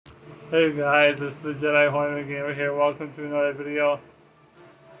Hey guys, it's the Jedi Hornet Gamer here. Welcome to another video.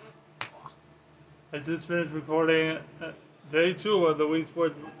 I just finished recording day 2 of the Wii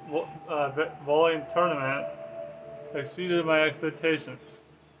Sports bowling tournament. Exceeded my expectations.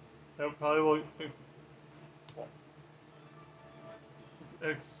 That probably will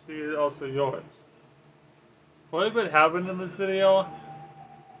exceed also yours. Quite a bit happened in this video.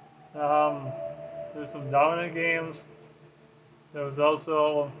 There's some dominant games. There was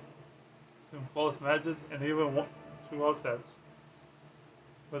also some close matches and even 2 upsets.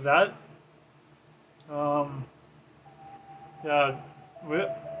 With that, yeah,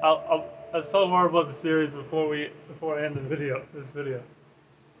 I'll tell more about the series before I end this video.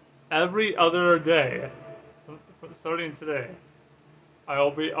 Every other day, starting today, I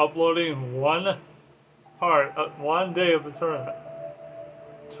will be uploading one day of the tournament.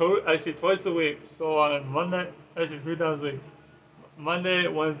 Actually, twice a week. So on Monday, actually 3 times a week. Monday,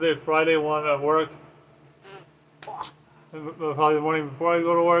 Wednesday, Friday, one at work. Probably the morning before I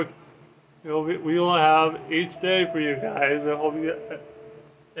go to work. We will have each day for you guys. I hope you.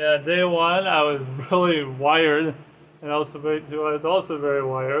 Yeah, day 1 I was really wired, and also day 2 I was also very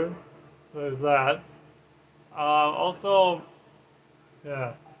wired. So there's that. Also,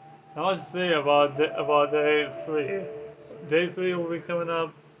 yeah. Not much to say about day 3. Day 3 will be coming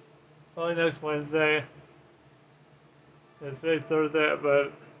up probably next Wednesday. Yeah, today's Thursday,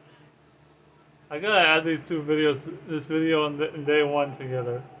 but I gotta add these 2 videos, this video and day 1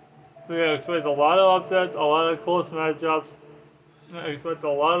 together. So yeah, expect a lot of upsets, a lot of close matchups. I expect a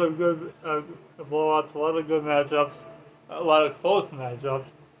lot of good blowouts, a lot of good matchups, a lot of close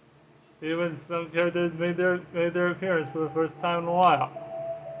matchups. Even some characters made their appearance for the first time in a while.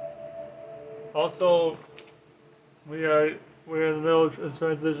 Also, we're in the middle of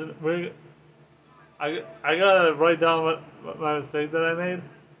transition. I gotta write down what my mistake that I made.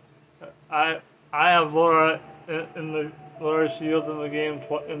 I have Laura in the Laura Shields in the game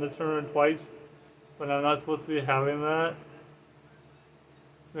in the tournament twice, but I'm not supposed to be having that.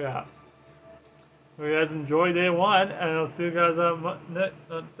 So yeah. So you guys enjoy day 1, and I'll see you guys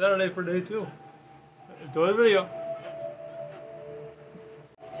on Saturday for day 2. Enjoy the video.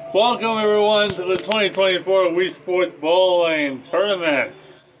 Welcome everyone to the 2024 Wii Sports Bowling Tournament.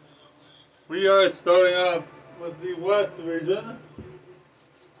 We are starting off with the West region.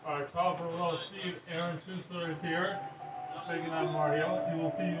 Our top row seed, Aaron Trusler, is here, taking on Mario.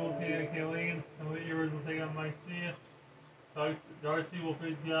 Evil P will take on Kayleen. Emily Evers will take on Mike C. Darcy will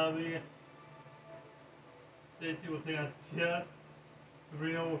face Gabby. Stacy will take on Tiet.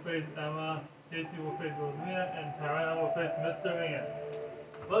 Sabrina will face Emma. Casey will face Rosemia. And Tarana will face Mr. Ian.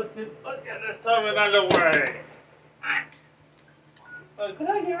 Let's get this tournament underway. Good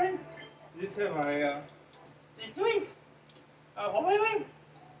night, Aaron. You too, Mario. These twins. Wait.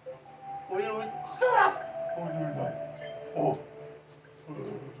 Shut up! What was doing that? Oh.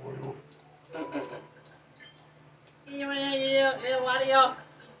 Mario. Mario.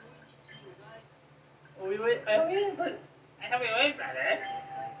 Wait. I have a way, brother.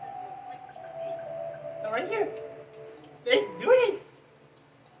 I'm right here. Let's do this.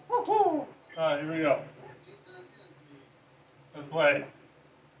 Woohoo! Alright, here we go. Let's play.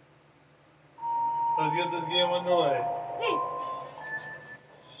 Let's get this game underway. Hey.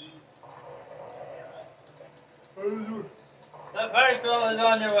 The first roll is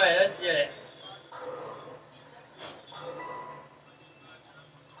on your way. Let's get it.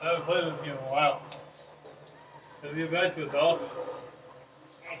 I haven't played this game in a while. Let's get back to it though.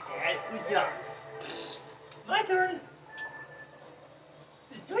 Yes. Good job. My turn.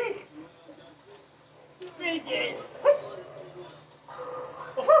 The twist. Begin.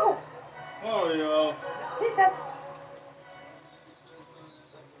 Woohoo! Mario. See that?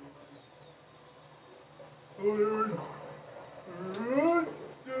 Oh,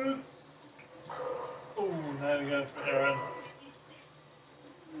 now we got it for Aaron.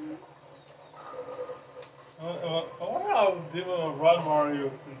 I wonder how deep of a run Mario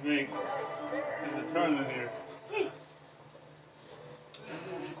can make in the tournament here. Hey.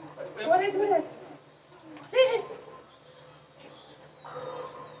 What is with it? See this?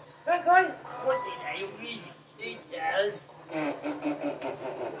 Back on. What did I really say, Dad?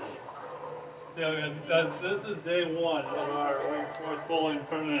 So this is day 1 of our Wii Sports Bowling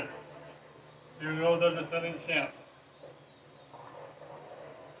Tournament. Here goes our defending champ.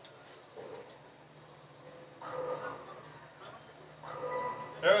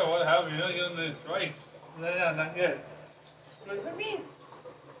 Aaron, what happened? You're not getting any strikes. No, not yet. Look at me.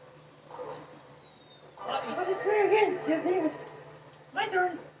 Let's just play again. Give David. My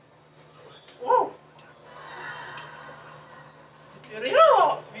turn. Whoa.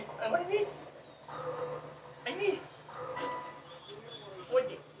 No! What do you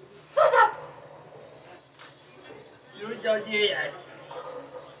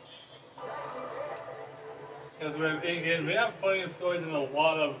because we have plenty of stories and a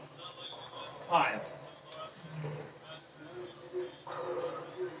lot of time.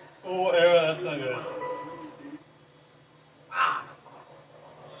 Oh, Aaron, that's not good.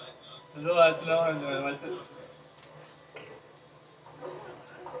 No, that's not what I'm doing. What's this?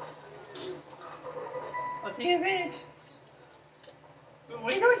 I'll see you finish.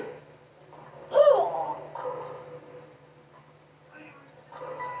 What are you doing? Oh!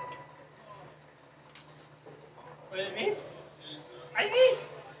 Wait, I miss? I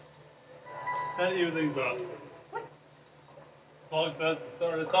miss! That even things up. What? Slugfest to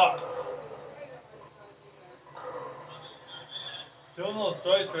start us off. Still no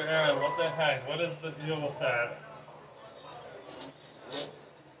strikes for Aaron. What the heck? What is the deal with that?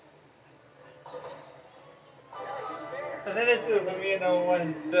 I think it's good for me and number one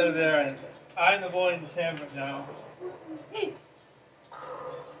instead of Aaron. I'm the bowling champion now. Hey!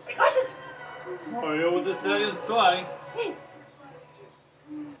 I got it! Mario with the second strike. Hey!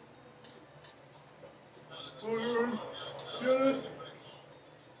 Get it.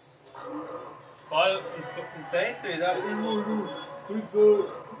 But Thank you, that was...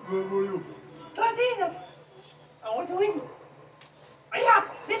 Mario. Stop saying that! I want to win! Oh yeah!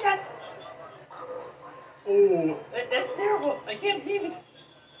 Say that! Oh. That's terrible! I can't believe it!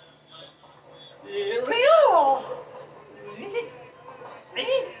 Real! Miss it! I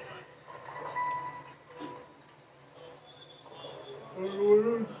miss! I got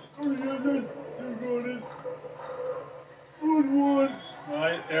it. Oh, yes, you got it. 1-1.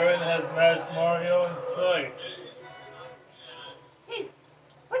 Alright, Aaron has matched Mario in strikes. Hey!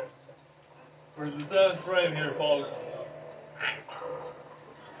 What? We're in the 7th frame here, folks.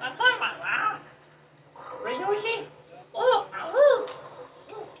 Come on, wow! Yoshi? Oh! Oh!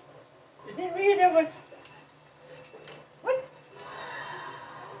 Is it really that much? What?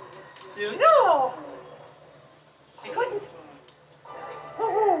 No! I got it!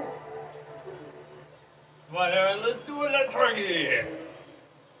 Oh! Come on, Aaron, let's do it at turkey.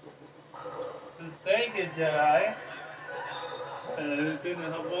 Thank you, Jedi. It's gonna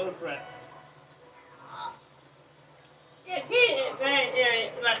help out a friend. Yeah,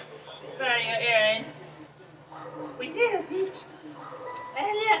 Aaron. We did a beach. I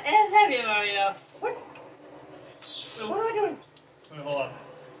love you, Mario. What? Wait, what am I doing? Wait, hold on.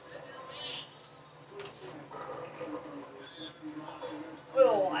 Oh,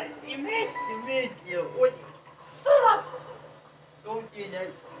 you missed you. What? Shut up! Don't do that.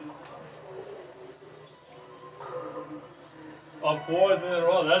 Oh, 4 in a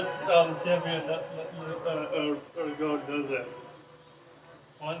row. That's how the champion does it.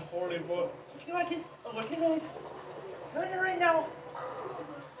 144. You want this? Oh, what can I do? Turn it right now.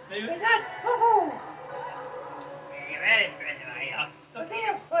 Maybe not. Oh! So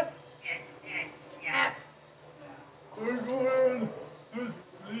damn, but yes, yeah. Hey, go ahead.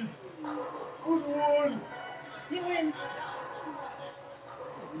 Please. Good one. She wins.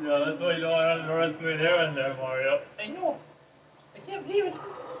 Yeah, that's why you don't have the rest of it there in there, Mario. I know. I can't believe it.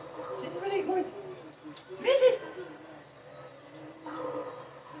 She's really good. Miss it.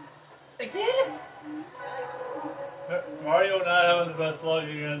 Again? Mario not having the best luck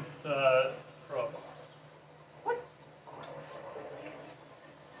against pros. What?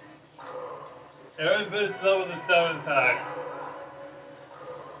 Aaron finished up with the 7 packs.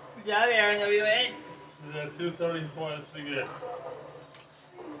 Good job, Aaron. We win. He's at 234. That's pretty good.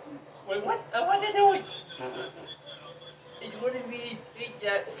 Wait, what? I want to know it. It wouldn't be sweet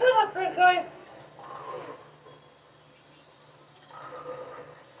job. Shut up, Frank guy.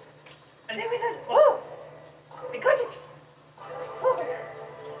 And then we said, oh! I got it. Oh.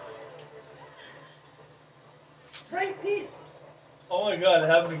 Strike me. Oh my god, it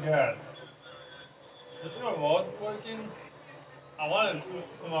happened again. Is the remote working? I want to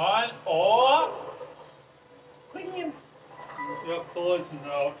come on. Oh! Quit him. Yep, Pelosi is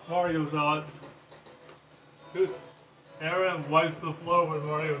out. Mario's out. Aaron wipes the floor with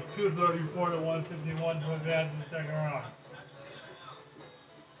Mario 234 to 151 to advance in the second round.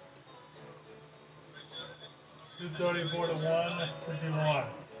 234 to 151.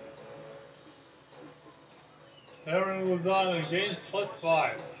 Aaron moves on to games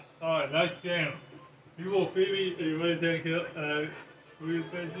 +5. Alright, next game. Evil Phoebe, are you ready to take it? Who are you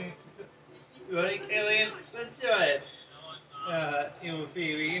facing? Ready, alien? Let's do it. Evil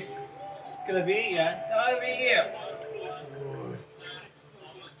Phoebe. Gonna be ya? No, I'll be here.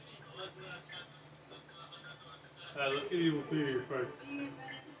 Alright, let's get Evil Phoebe first.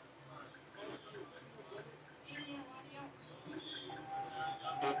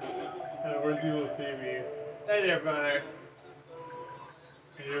 Where's Evil Phoebe? Hey there, brother.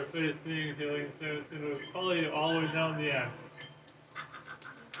 You're facing healing service and will follow you all the way down the end.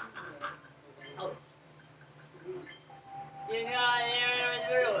 Ouch.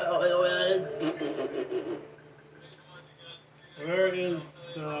 Where is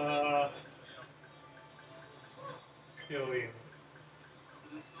healing?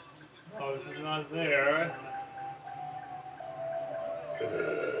 Oh, she's not there.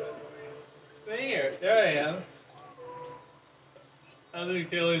 Right here. There I am. I think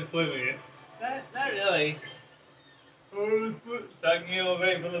healing's flipping. Not really. Oh, so I can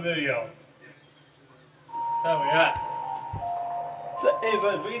wait for the video. Tell me that. So, hey,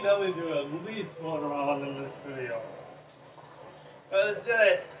 but we know we do at least one round in this video. Well, let's do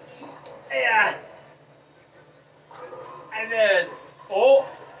this. Yeah. I did. Oh,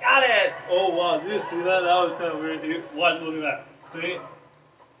 got it. Oh wow, did you see that? That was kind of weird. What? Look at that. See?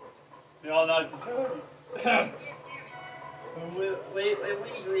 They all knocked each other. Wait,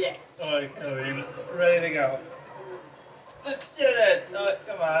 react. Alright, Kelly. Ready to go. Let's do this. Oh,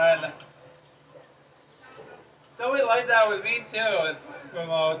 come on. Somebody like that with me too.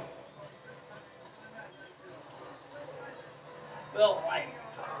 Remote. Well,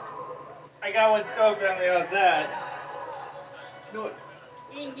 I got one scope currently on that. No,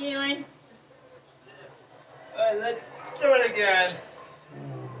 it's doing. Alright, let's do it again.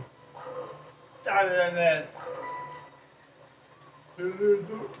 Harder than this.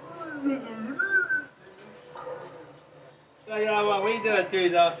 I got one. We do it too,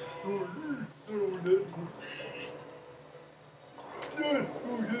 though.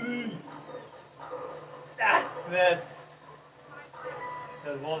 Ah, missed.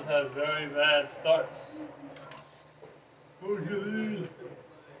 Because both had very bad starts. We're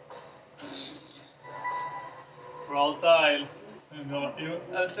all tied.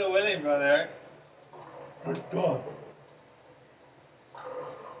 I'm still winning, brother. Done.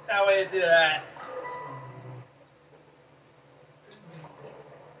 That way to do that.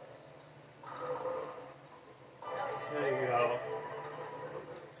 There you go.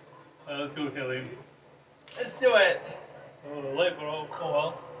 Let's go kill him. Let's do it. Oh, late, but oh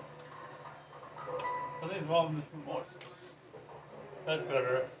well. I think wrong with this remote. That's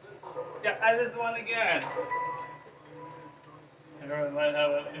better. Yeah, I missed one again. And I might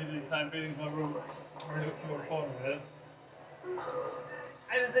have an easy time beating my room where your phone is.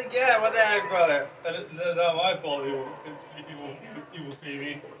 I missed again. What the heck, brother? But it's not my fault, evil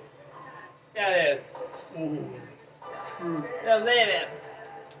Phoebe. Yeah, it is. Oh. No, leave it.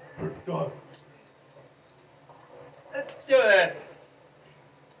 Done. Let's do this.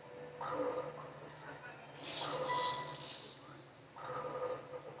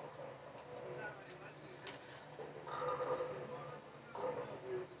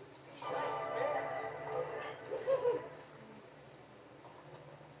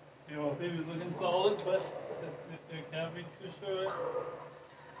 You know, Phoebe's looking solid, but just, you can't be too sure.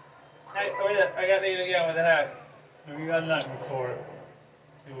 Hey, wait a, I got me again. What the heck? We got that before.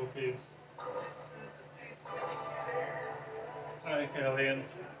 Evil Phoebes. Alright, Killian.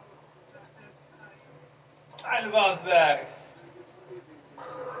 Time to bounce back.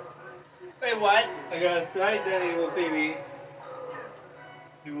 Wait, what? I got a strike then evil Phoebe.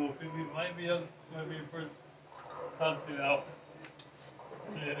 Evil Phoebe might be your first constant out.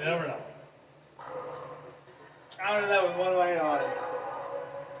 You never know. I don't know that with one of my arms.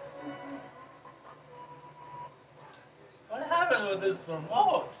 What happened with this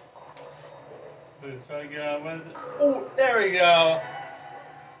remote? Please try to get out with it. Oh, there we go.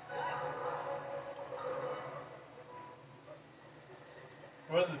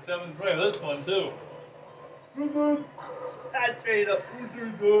 We're in the 7th grade, this one too. That's me though.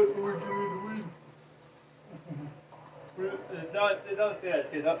 Don't say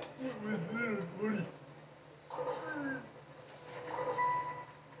that, kid.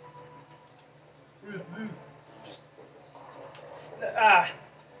 Ah,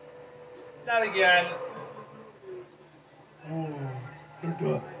 not again. Oh, you're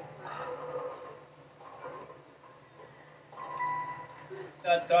done.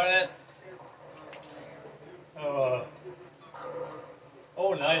 God darn it.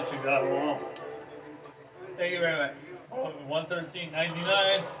 Oh, nice, you got it all. Thank you very much.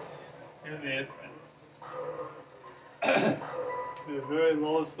 113.99. Here's the instrument. Be a very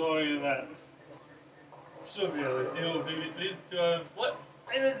low scoring event. Should be able to. It will be these two have flip.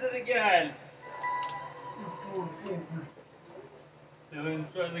 I missed it again. Dylan's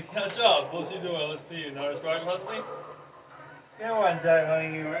trying to catch up. What's she doing? Let's see. Another strike possibly? Come on, Jack,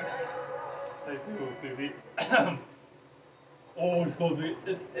 honey, you were. Thank you, Phoebe. Oh, it's close. Yeah,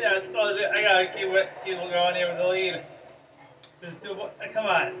 it's close. I gotta keep it going here with the lead. There's two more. Come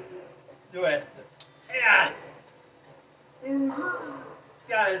on. Do it. Yeah.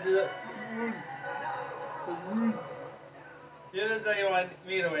 Gotta do it. You didn't say you want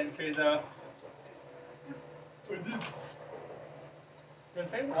me to win, Teresa.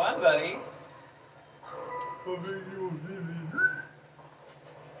 Just pick one, buddy.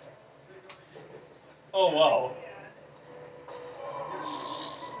 Oh, wow.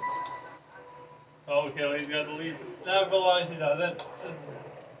 Oh, okay, he's got the lead. Not for long, she doesn't.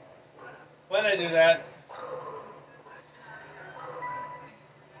 When I do that,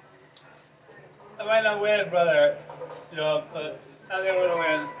 I might not win, brother. You know, but I think I'm gonna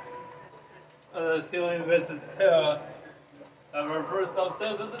win. This healing versus 2. Our first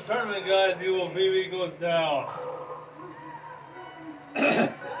upset of the tournament, guys. Evil BB goes down.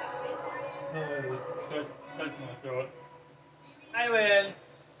 Touch my throat. I win.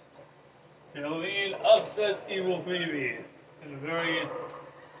 Halloween upsets Evil BB in a very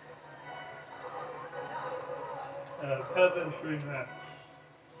peasantry match.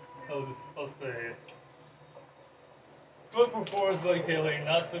 I'll say. Good performance by Kaylee,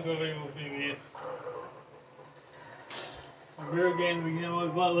 not so good by Evil BB. A rear game begin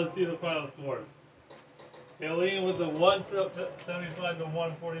with, but let's see the final scores. Kaylee with the 175 to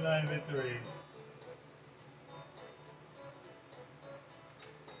 149 victory.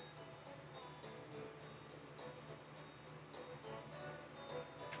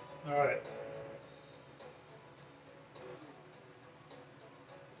 Alright.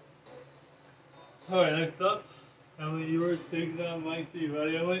 Alright, next up, Emily Ewert taking down Mike C. You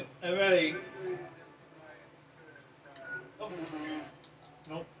ready, Emily? I'm ready. Oh.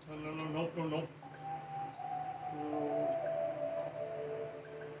 Nope, nope.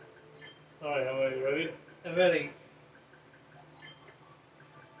 Alright, Emily, you ready? I'm ready.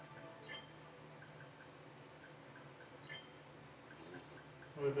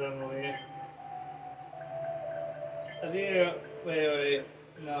 With Emily. I think wait,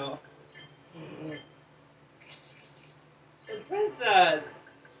 no. It's Princess!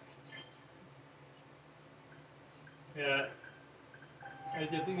 Yeah.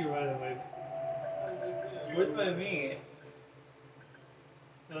 Actually, I think you're right, Emily. Where's my me?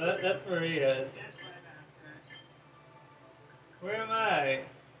 No, that's Maria's. Where am I?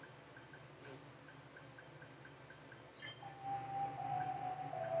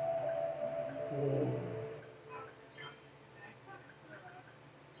 Whoa.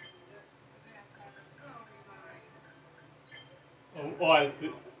 Oh, I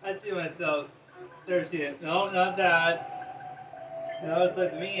see. I see myself. There she is. No, not that. No, it's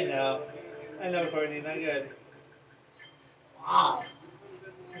like me now. I know, Courtney, not good. Wow.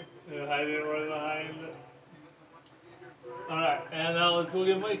 I didn't run behind. Alright, and now let's go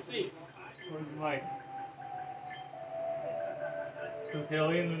get Mike's seat. Where's Mike? So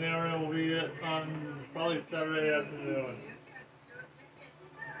Kelly and the narrator will be on probably Saturday afternoon.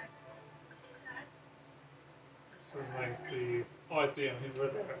 Where's Mike's seat? Oh, I see him. He's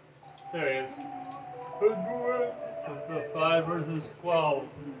right there. There he is. It's the 5 versus 12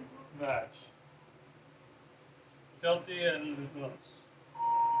 match. Kelty and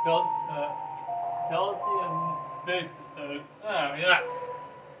Kelty and Stacy. Yeah.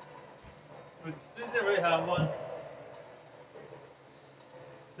 But Stacy already have one.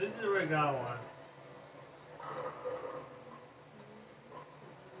 Stacy already got one.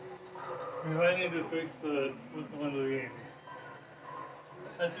 We might need to fix one of the games.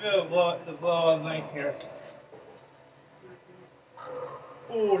 Let's be able to blow on mic here.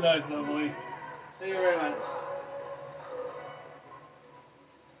 Oh, nice, Emily. Thank you very much.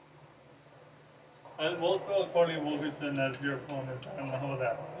 We'll throw Courtney Wilkerson as your opponent. I don't know how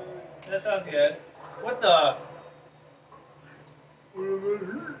that. That sounds good. What the?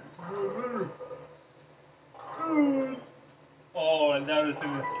 Oh, and that was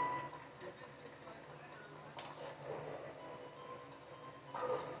a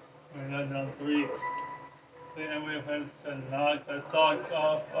we're not down 3. The Emily has to knock the socks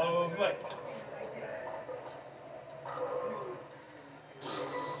off of Mike.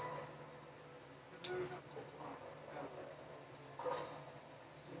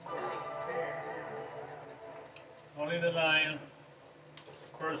 Only the 9.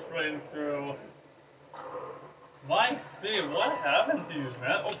 First frame through. Mike C, what happened to you,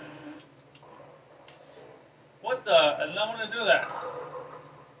 man? Oh. What the? I did not want to do that.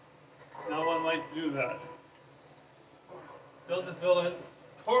 No one likes to do that. Still to fill in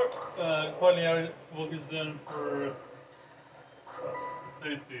Courtney Wilkinson for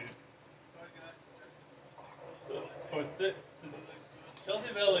Stacy. Or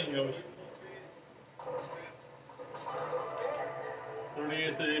Chelsea Bellingham.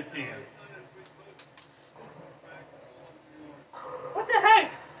 38 to 18. What the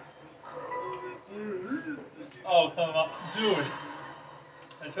heck? Oh, come on. Dude.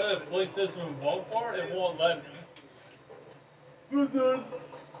 I try to flick this remote bar, it won't let me.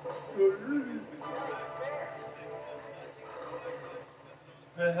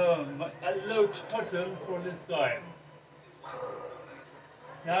 I have a low totem for this guy.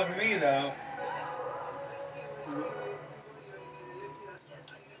 Not for me though.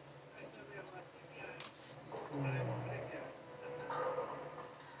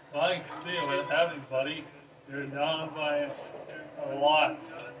 I can see what happened, buddy. You're down by a lot.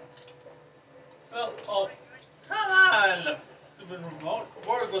 Well, oh, come on, stupid remote.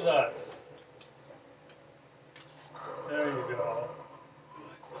 Work with us. There you go.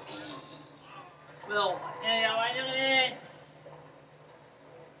 Well, hey, how I doing it?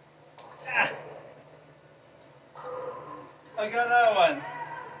 Ah, I got that one.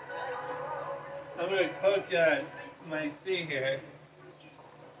 I'm gonna cook my C here.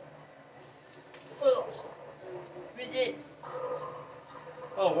 Oh, we did.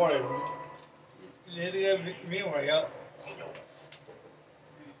 Oh, worry. You need to get me work out.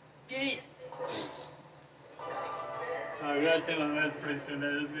 Get it. I gotta take my meds pretty soon.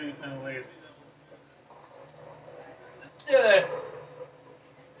 It is getting kind of late. Do this.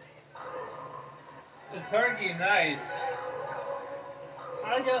 The turkey, nice.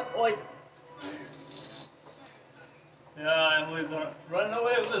 I just always. Yeah, Emily's running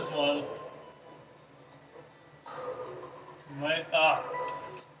away with this one.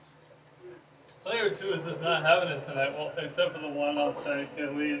 Player 2 is just not having it tonight. Well, except for the one outside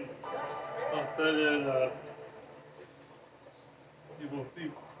Kathleen. Outside it, people.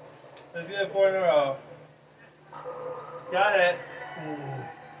 Let's get 4 in a row. Got it.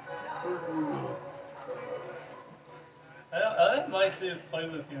 I haven't actually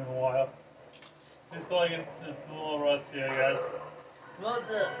played this game in a while. He's probably just a little rusty, I guess. Well,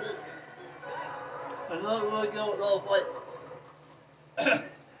 I'm not really good with all fight.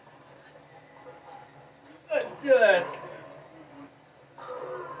 Let's do this.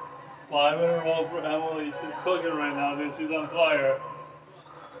 5 in a row for Emily. She's cooking right now, dude. She's on fire.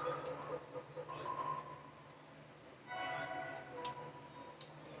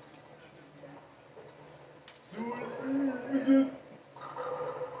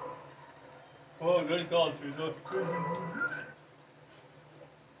 Oh, good call, Teresa.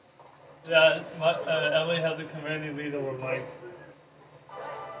 Yeah, Emily has a commanding lead over Mike.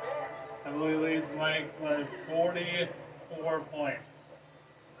 Emily leads Mike by 44 points.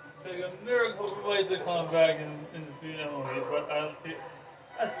 It's like a miracle for Mike to come back and defeat Emily, but I don't see.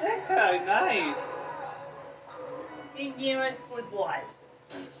 A 6-pack, nice. In game with what?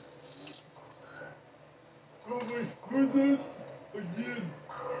 Oh my goodness! Again!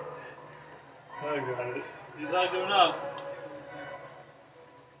 I got it. He's not giving up.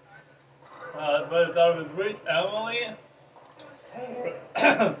 But it's out of his reach. Emily?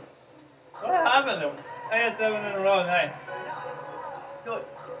 What happened? I got 7 in a row, nice. Good.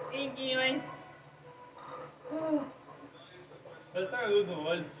 In game. Let's start losing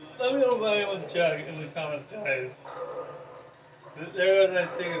boys. Let me know if anyone's chatting in the comments, guys. There goes my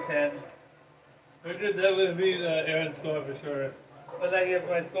ticket pens. We could definitely beat Aaron's score for sure. What'd I get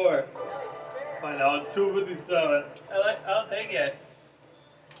for my score? Find out. 257. I'll take it.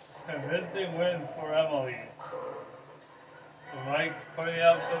 Convincing win for Emily. So Mike putting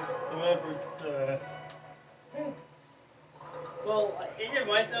out some efforts. Well, is it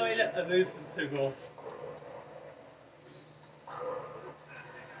my side? At least it's tickle.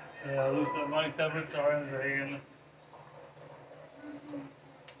 Yeah, at least Mike's efforts are in vain.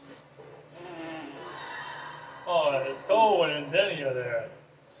 Oh, Toe and Denny are there.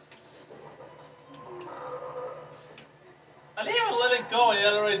 I didn't even let it go, and he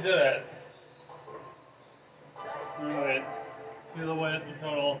already did it. Alright. See the win at the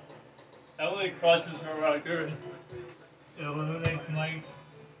total. Emily crushes her record. It eliminates Mike.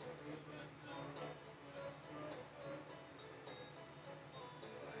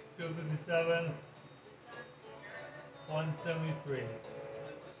 $257. 173.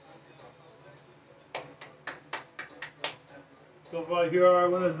 So far, here are our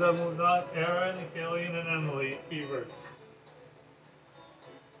winners that moved on: Aaron, Killian, and Emily Evers.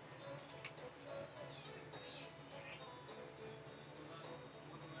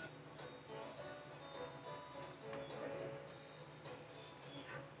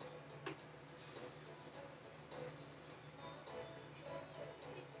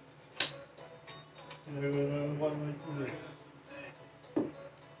 And there was one win for me.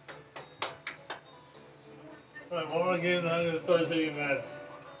 Alright, one more game, then I'm gonna start taking meds.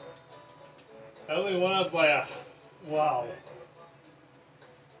 I only went up by a. Wow.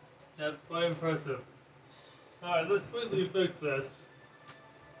 That's quite impressive. Alright, let's quickly fix this.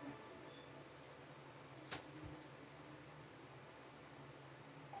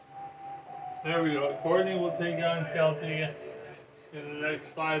 There we go. Courtney will take on Kelty in the next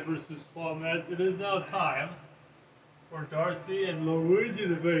 5 versus 12 minutes. It is now time for Darcy and Luigi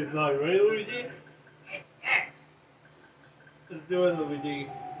to face off, right, Luigi? Yes, sir. Let's do it, Luigi.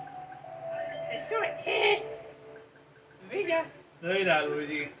 Let's do it. Luigi. No, you're not,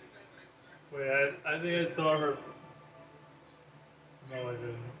 Luigi. Wait, I think I saw her. No, I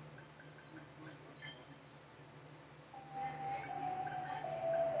didn't.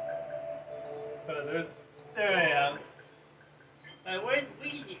 There I am. Where's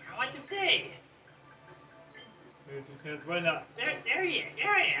Luigi? I want to play. There's your chance right now. There he is.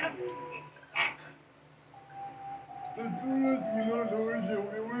 There I am. Let's do this, we don't know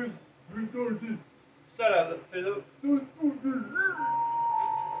Luigi. Where's Darcy? Shut up, Philip. Don't do this.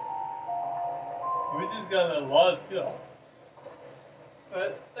 We just got a lot of skill.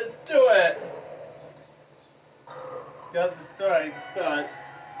 Let's do it. Got the strike start.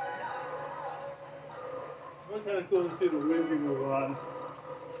 It's kind of cool to see the Luigi move on.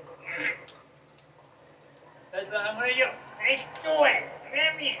 That's what I'm gonna do. Let's do it.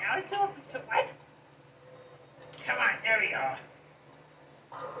 Let me. I was so what? Come on, there we go.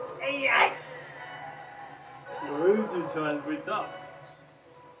 Yes. Luigi trying to be tough.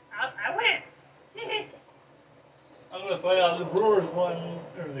 I win. I'm gonna find out the Brewers won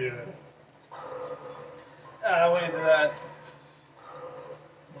earlier. Wait for that.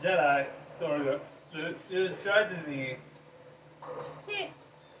 Jedi, sort of. It distracted me.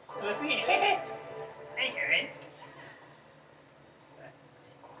 Let's see. Thank you, right?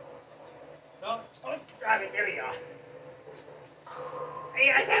 Oh, drop it. There we go.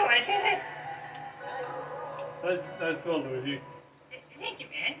 Hey, I got one. That's cool, Luigi. Thank you,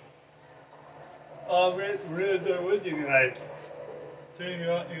 man. We're there with you guys. Cheering you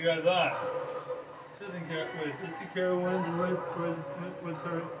guys on. She doesn't care. Wait, does she care wins or what's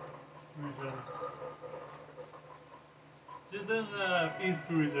her region? She's in East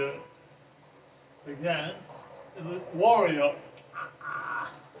region against Wario.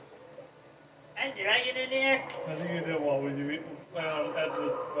 And did I get in there? I think you did well when you went on at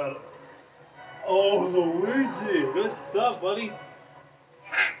this battle. Oh, Luigi! Good stuff, buddy.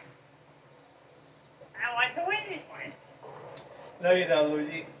 I want to win this one. No, you don't,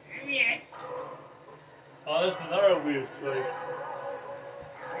 Luigi. Yeah. Oh, that's another weird strike.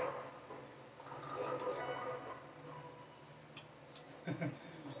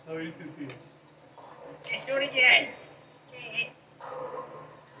 No, you two teams. Let's do it again.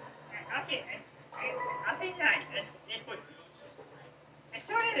 I'll say 9. Let's put. Let's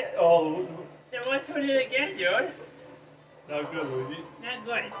do it. Oh, Then let's do it again, dude. not good, Luigi. Not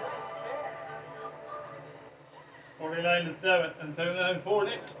good. 49-7 and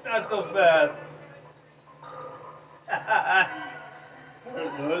 79-40. Not so fast. Now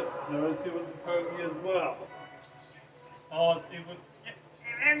let's see what the target is as well. Oh, let's see what.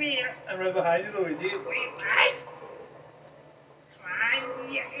 I'm right behind you, Luigi. Wait, what? Come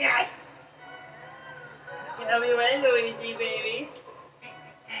on. Yes! Help me win, Luigi, baby.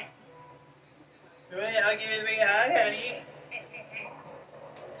 I'll give you a big hug, honey.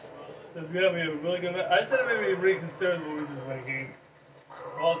 This is gonna be a really good match. I should have maybe reconsidered Luigi's ranking.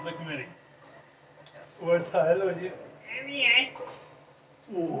 Well, it's the committee. What's that, Luigi?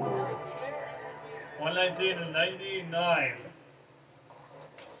 Ooh. 119 and 99.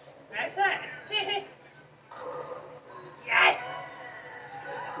 That's it. Yes!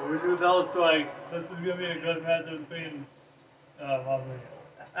 Luigi without a strike. This is gonna be a good match between Mom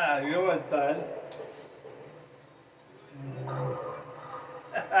and Good one, son.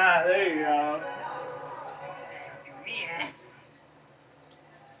 there you go. Yeah.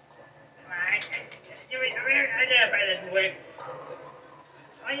 Come on. I gotta find this quick.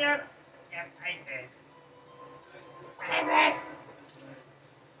 Oh, yeah. Yep, I did.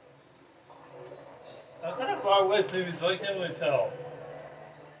 I'm kind of far away from you, so I can't really tell.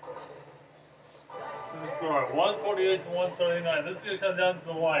 This is the score 148 to 139. This is going to come down to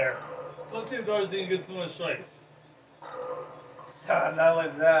the wire. Let's see if Darcy can get some more strikes. Not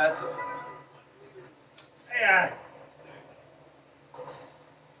like that. Yeah.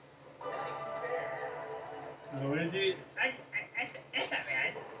 Luigi? That's not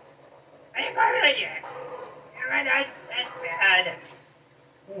bad. I didn't buy it yet. That's bad.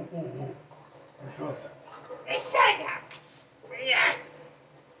 Ooh. Good. Shut up. Yeah.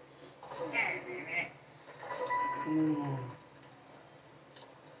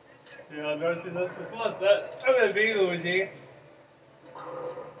 I'm gonna be Luigi.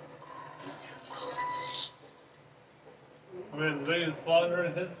 We're the biggest flounder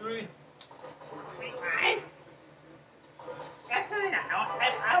in history. Wait, what? That's not enough.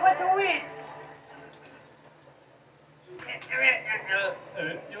 I want to win.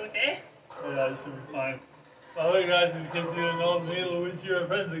 You okay? Yeah, it should be fine. By the way, guys, in case you didn't know, me and Luigi are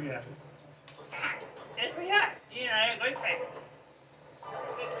friends again. Yes, we are. You and I are good friends.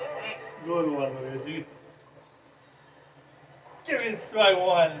 Good one, Luigi. Give me strike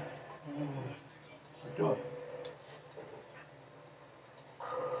one. Go.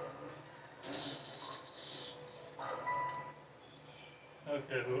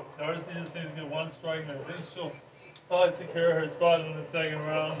 Okay, well, Darcy just needs to get one strike, and I think she'll probably take care of her spot in the second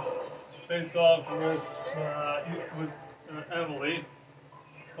round. Face off with Emily.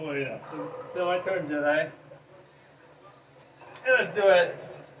 Oh yeah. So my turn, Jedi. Hey, let's do it.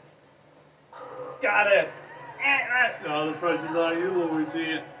 Got it. Now the pressure's on you,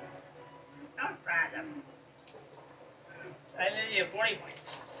 Luigi. No problem. I need you 40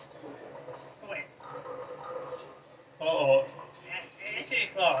 points. To win. Uh-oh. This should be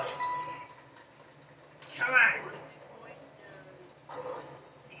close. Come on.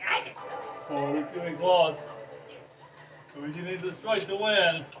 You got it. Oh, this is gonna be close. Luigi needs a strike to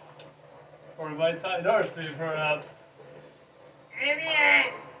win. Or he might tie Darcy, perhaps. Amen.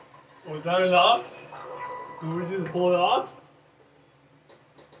 Was that enough? Did we just pull it off?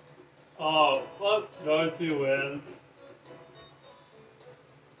 Oh, well, Darcy wins.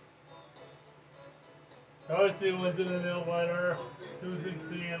 Darcy wins in the nail biter,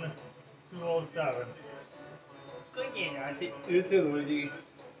 216, 207. Good game, Darcy. You too, Luigi.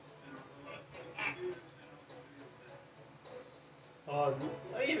 Oh,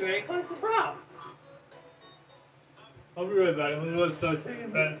 Oh, you're very close to prom. I'll be right back. Let me go start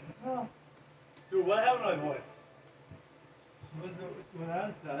taking bets. Oh. Dude, what happened to my voice? When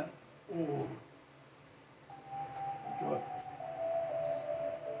I'm done. Oh, good.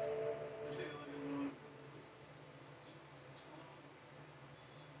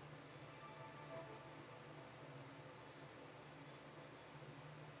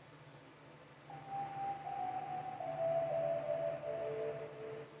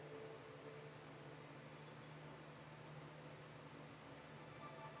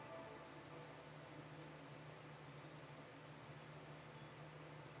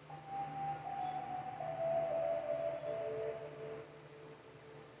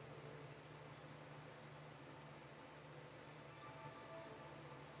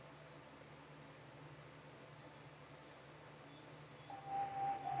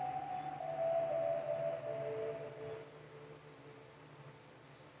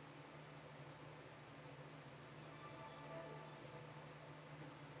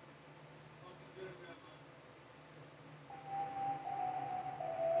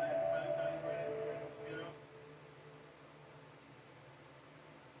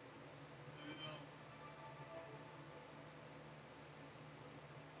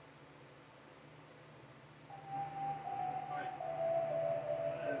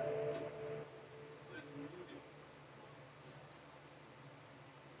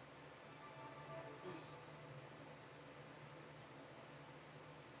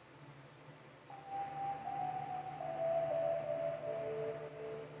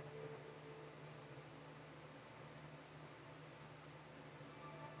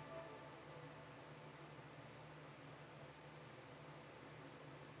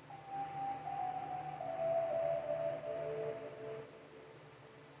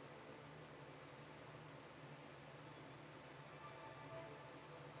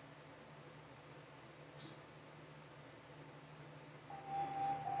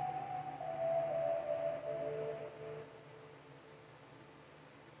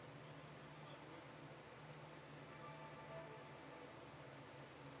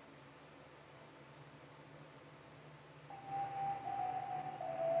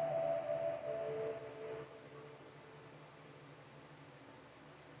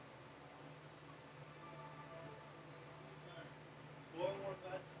 Four more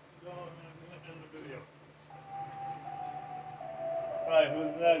matches to go, and then I'm going to end the video. Alright,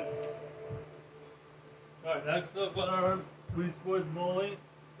 who's next? Alright, next up on our Wii Sports Bowling,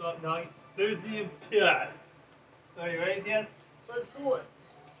 top 9, Stacy and Tiat. Are you ready, Dan? Let's do it!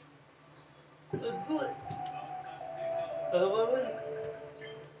 Let's do it! What was it?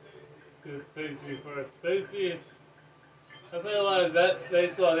 Good Stacy first. Stacy, I feel like that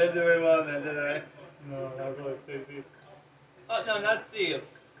they saw they did very well then, didn't they? no, not really Stacy. Oh no, not Steve.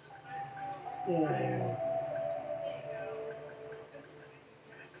 Oh.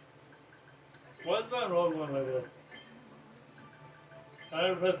 Why is my road going like this?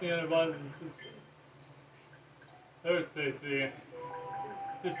 I'm pressing any buttons. It's just. There's Stacy.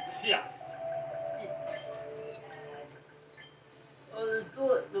 It's a chef. Oh, let's do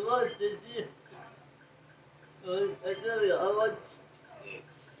it. Come on, Stacy. I tell you, I want.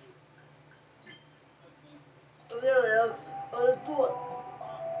 Oh, there I am. Oh, let's do it.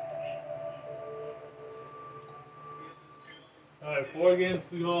 Alright, 4 games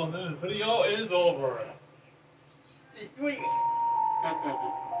to go, and then the video is over. It's sweet.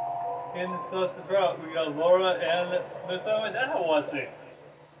 In the close the crowd, we got Laura and Miss Owen now watching.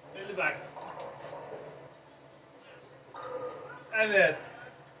 In the back. And this.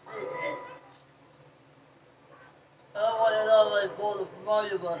 I want it all like bowl of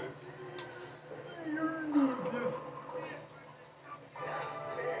Mario Brothers.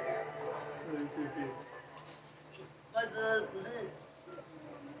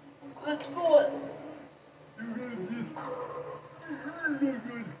 Let's do it.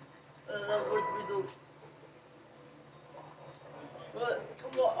 That would be the. What?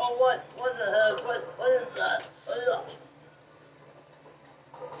 Come on. Oh, what? What the heck? What is that? What is that?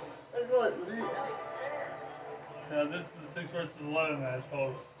 Let's do it. Now this is the 6 versus 11 match,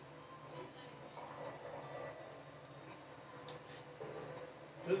 folks.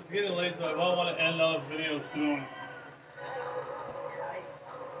 This is getting late, so I don't want to end off video soon.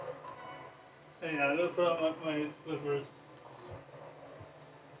 Hey, yeah, I'm gonna put on my slippers.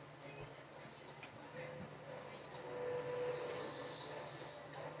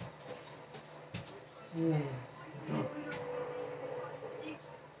 Okay,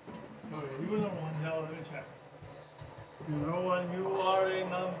 you are number 1, now let me check. You know when you are a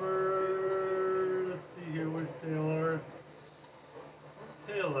number. Let's see here, where's Taylor? Where's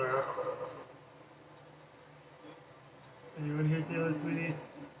Taylor? Are you in here, Taylor, sweetie?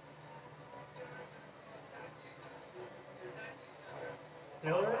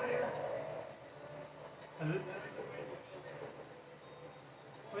 Taylor in here?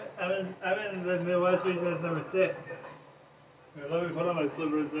 I'm in the Midwest region as number 6. Here, let me put on my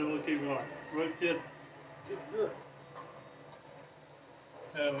slippers and we'll keep going. Right, kid?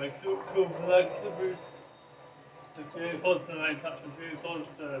 My cool black slippers. It's getting close to night time. It's getting close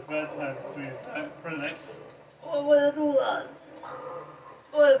to bedtime for the night. Oh, what to do that?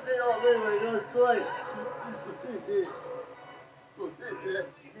 What if it all been right now? It's like.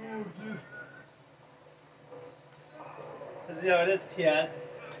 Let's see how it is, Pian.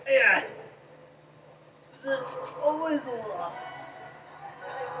 Yeah! Always do that.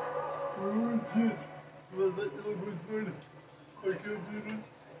 Oh, jeez. I can't do this.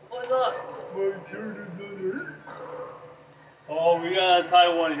 Why not? My character's not here. Oh, we got a tie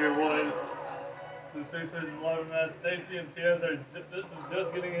one here, boys. The 6 versus 11 match. Stacy and Pierre, this is just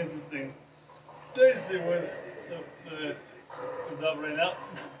getting interesting. Stacy with is up right now.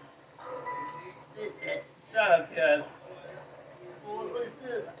 Shut up, Pierre. What's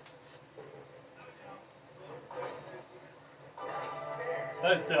this?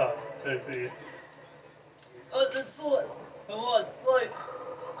 Nice job, Stacy. Oh, let's do it. Come on, slide.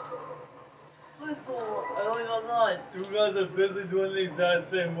 Let's do it. I only got 9. You guys are busy doing the exact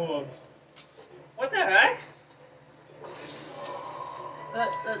same moves. What the heck?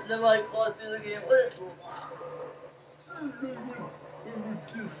 That might cost me the game. Let's do it.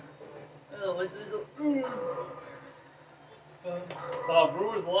 Oh,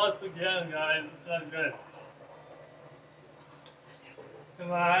 Brewers lost again, guys. It's not good.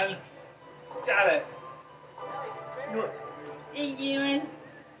 Come on. Got it. Hey, Garen.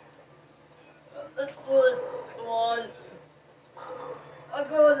 Let's do this. Come on. I'll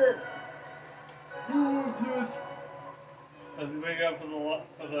go with it. As we wake up for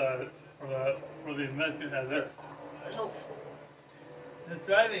the mess you had there. I know. Just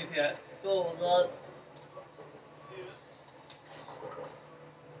driving yet. So not.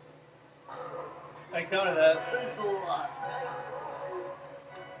 I counted that. Let's do a lot.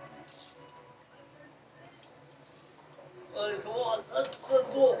 Alright, come on. Let's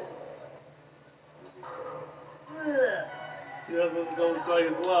go. Yeah. You have to go play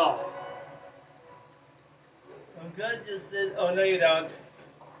as well. I'm good, just did. Oh, no, you don't.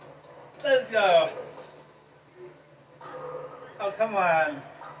 Let's go. Oh, come on.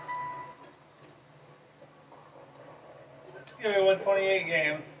 Give me a 128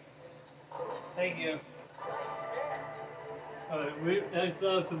 game. Thank you. Alright, next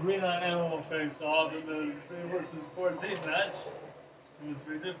up, Sabrina and Emma will face off in the 3 versus 14 match. In this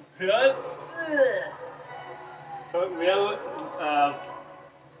region. Good. But we have,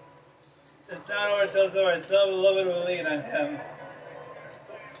 It's not over till it's over. I still have a little bit of a lead on him.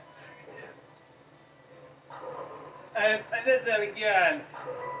 I did that again.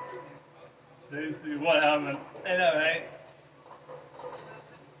 Stacy, what happened? I know, right?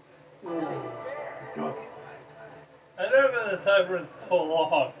 I've never been this high for so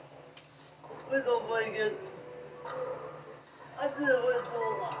long. We're so blanket. I did it with so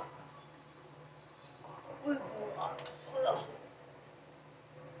long. With so long.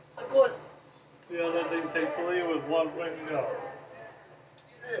 Of course. The other thing takes the lead with 1 point to go.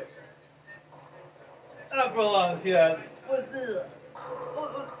 Not for long, Pierre. What's this?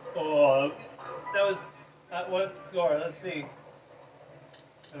 Oh, That was. What's the score? Let's see.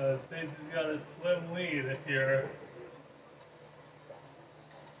 Stacy's got a slim lead here.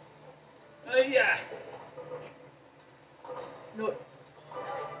 Yeah. No.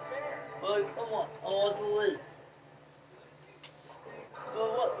 Oh, come on. I want to win. Well,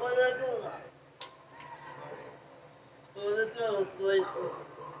 what did I do now? Oh, that's not a slate.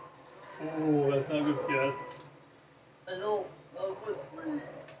 Oh, that's not good, Pierre. I know. Oh, but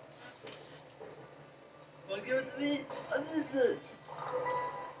please. Want to give it to me? I need it.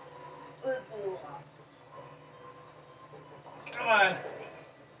 Come on.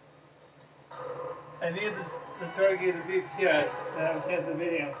 I need the turkey to beat Pierre to have a chance to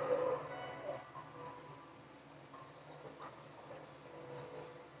beat him.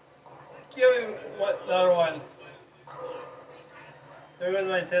 Give me the other one. There goes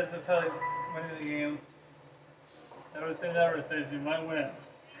my chance of probably winning the game. Never say never, Stacy. You might win.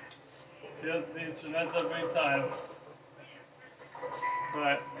 Pierre needs to mess up big time.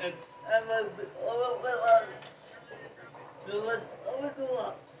 But And I'm a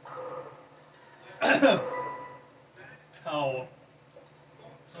oh,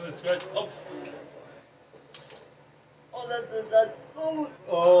 scratch. Oh, oh, that's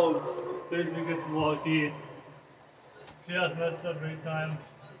oh, Stacy gets lucky. Pierre messed up big time.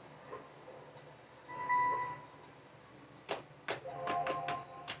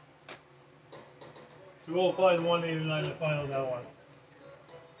 We will find 189 to final that one.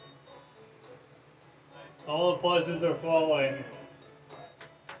 All the pluses are falling.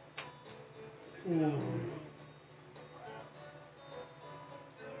 Ooh.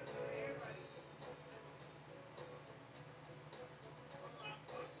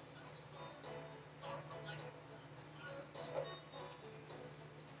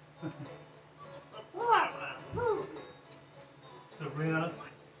 What's wrong? Sabrina,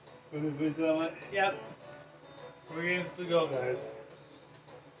 with the big one. Yep. 3 games to go, guys.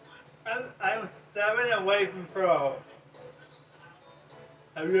 I'm 7 away from pro.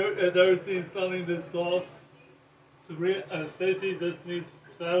 Have you ever seen something this close? Sabrina, Stacy just needs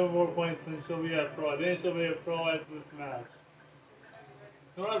 7 more points and she'll be a pro. Then she'll be a pro at this match.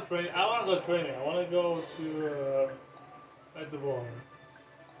 I'm not training. I want to go training. I want to go to at the bowling.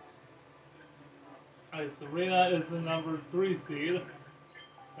 Alright, Sabrina is the number 3 seed,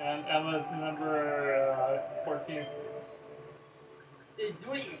 and Emma is the number 14 seed. It's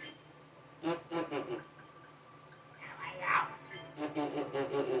Greece.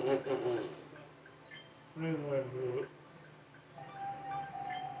 Sabrina's the way to do it.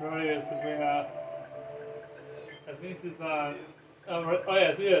 Right here, Sabrina. I think she's on. Oh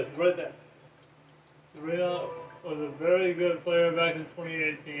yeah, she is right there. Sabrina was a very good player back in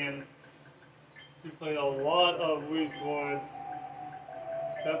 2018. She played a lot of Wii Sports.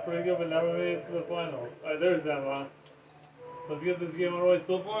 Got pretty good, but never made it to the final. Alright, there's Emma. Let's get this game underway.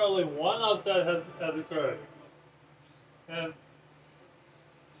 So far, only one upset has occurred. And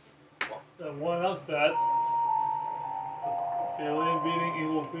the one upset, Shailene beating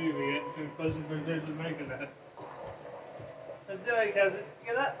Evil Phoebe, and question for Jason making that. Let's do it, cousin.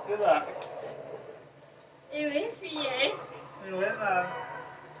 Good luck. It is for you. You win, Mom.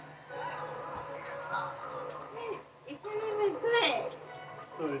 You can't even play.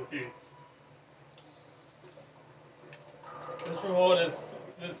 So did she. This remote is,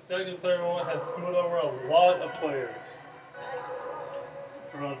 this second player remote has screwed over a lot of players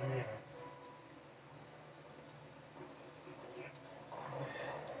throughout the game.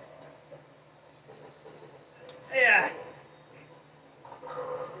 Yeah.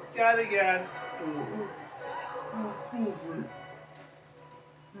 Got it again.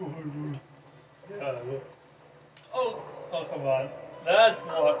 Yeah, oh, come on. That's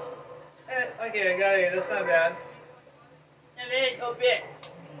what. Okay, I got it. That's not bad. A little bit.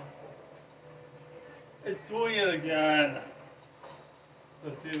 It's doing it again.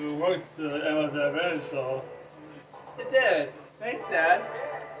 Let's see if it works to Emma's advantage though. It did. Thanks, Dad.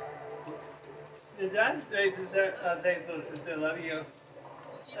 Did John raise his thanks to sister? Love you.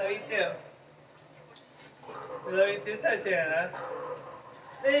 Love you too. Love you too, Tatiana.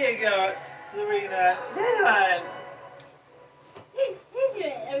 There you go, Serena. Damn.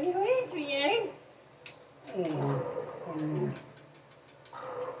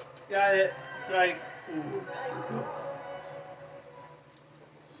 Got it. Strike.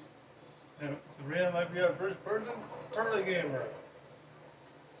 Sabrina might be our first person early gamer.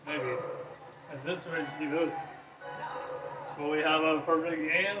 Maybe. At this rate, she does. Will we have a perfect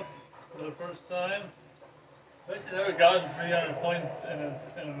game for the first time? I've actually never gotten 300 points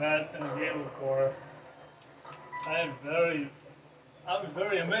in a match in a game before. I'm very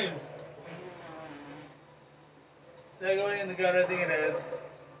amazed. They're going in the gun, I think it is.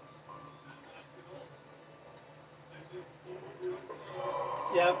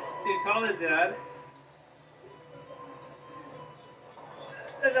 Yep, you called it that.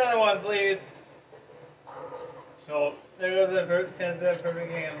 Another one, please. So, There goes the first chance of that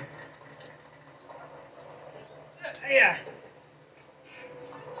perfect game. Yeah.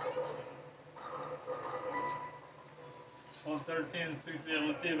 113 and 68.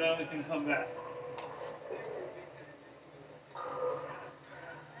 Let's see if Emily can come back.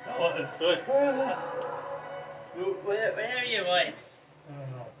 Oh, it's good. Whatever you want. I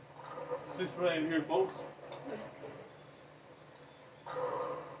don't know. This right here, folks.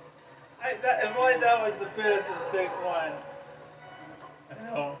 If only that was the fifth and sixth one. I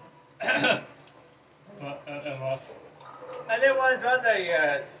know. Emma. I didn't want to run that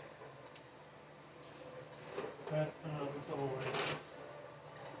yet. That's another couple ways.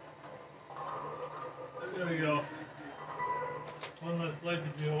 There we go. One less light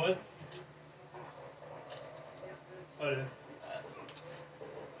to deal with. But it's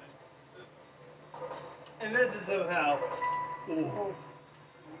And this is somehow. oh,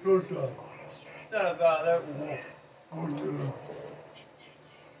 good job. Son of a that. Oh yeah.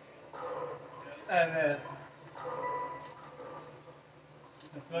 And this.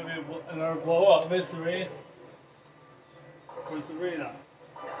 This might be another blow-up victory for Serena.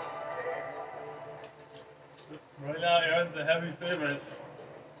 Right now, Aaron's the heavy favorite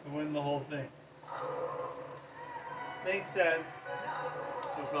to win the whole thing. Makes sense.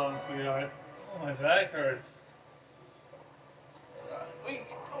 No problem, sweetheart. Oh, my back hurts.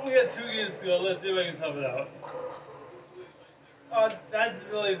 We got 2 games to go. Let's see if I can tough it out. Oh, that's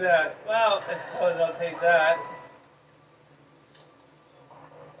really bad. Well, I suppose I'll take that.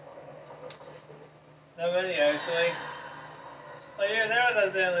 Not many, actually. Oh, you're there with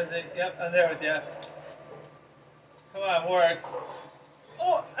us, then, Lindsay. Yep, I'm there with you. Come on, work.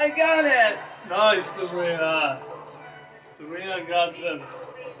 Oh, I got it! Nice, Serena. Serena got the,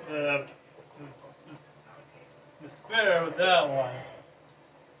 the spare with that one.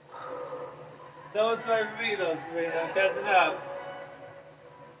 That was my for me, though, Serena. I'm catching up.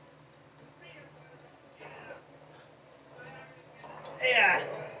 Yeah.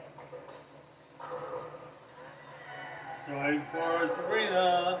 Try for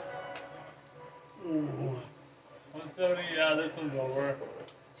Serena. Ooh. 170, yeah, this one's over.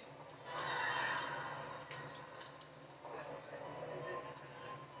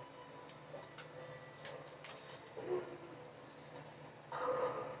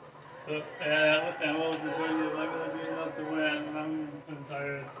 So, yeah, Emma was reporting it might not be enough to win, and I'm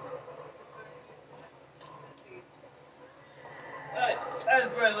tired. Alright, that's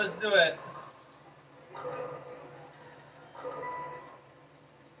great. Let's do it.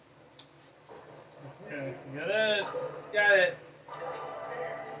 Okay, get it? Got it.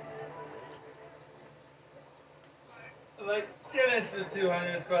 Like, get into the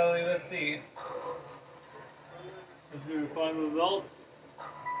 200s, probably. Let's see. Let's do final results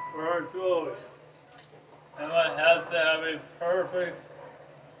for our duel. Emma has to have a perfect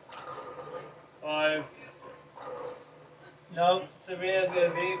 5. Nope, Serena's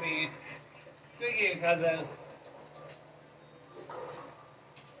gonna beat me. Good game, cousin.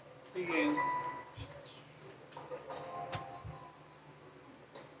 Good game.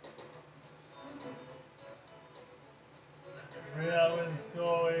 Serena wins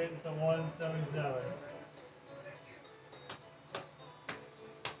 208 to 177.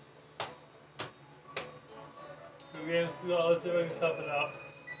 Two games to go. Let's see if we can tough it out.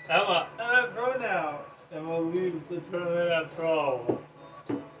 Emma. I'm at pro now. Emma leads the tournament at pro.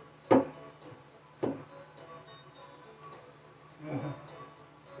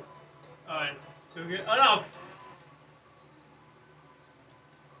 Alright, so get enough.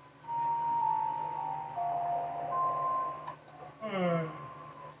 Come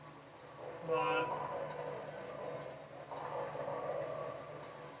on.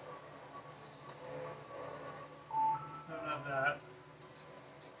 No, not that.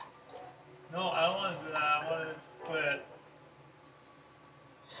 No, I don't want to do that. I want to quit.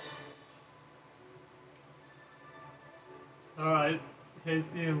 Alright,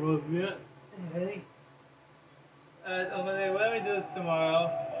 Casey and Olivia. You ready? I'm gonna, why don't we do this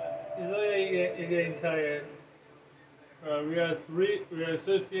tomorrow? You look like you're getting tired. We got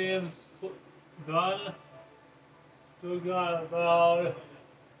 6 games done. Still got about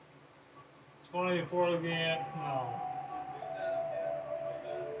 24 games. No.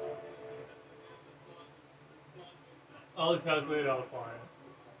 I'll calculate out fine.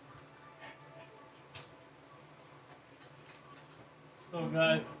 So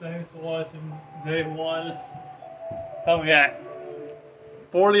guys, thanks for watching day one. Come back.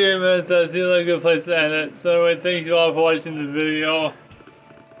 48 minutes, that seems like a good place to end it. So anyway, thank you all for watching the video.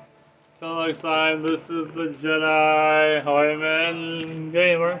 Until next time, this is the Jedi Highman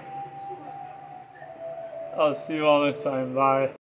Gamer. I'll see you all next time. Bye.